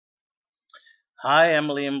Hi,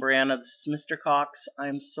 Emily and Brianna. This is Mr. Cox.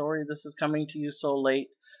 I'm sorry this is coming to you so late.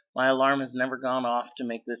 My alarm has never gone off to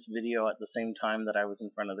make this video at the same time that I was in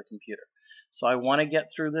front of the computer. So I want to get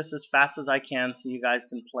through this as fast as I can so you guys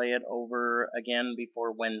can play it over again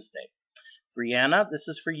before Wednesday. Brianna, this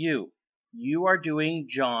is for you. You are doing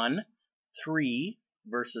John 3,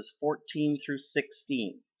 verses 14 through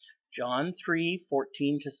 16. John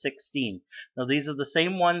 3:14 to 16. Now these are the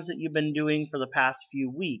same ones that you've been doing for the past few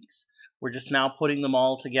weeks. We're just now putting them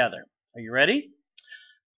all together. Are you ready?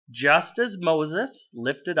 Just as Moses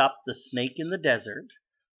lifted up the snake in the desert,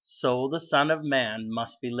 so the Son of Man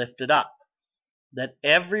must be lifted up, that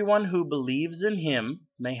everyone who believes in him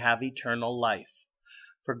may have eternal life.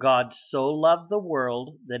 For God so loved the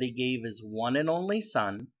world that he gave his one and only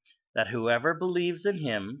Son, that whoever believes in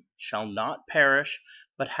him shall not perish,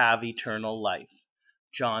 but have eternal life.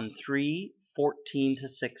 John 3:14 to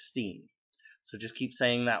 16. So just keep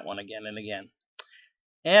saying that one again and again.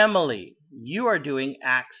 Emily, you are doing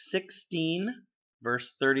Acts 16,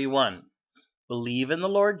 verse 31. Believe in the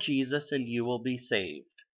Lord Jesus and you will be saved.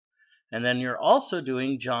 And then you're also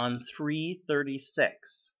doing John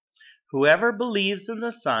 3:36. Whoever believes in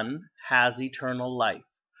the Son has eternal life,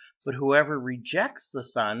 but whoever rejects the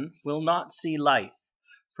Son will not see life,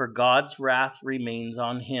 for God's wrath remains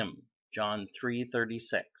on him. John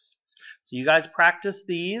 3:36. So you guys practice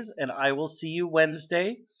these, and I will see you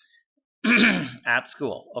Wednesday at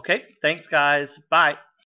school. Okay? Thanks, guys. Bye.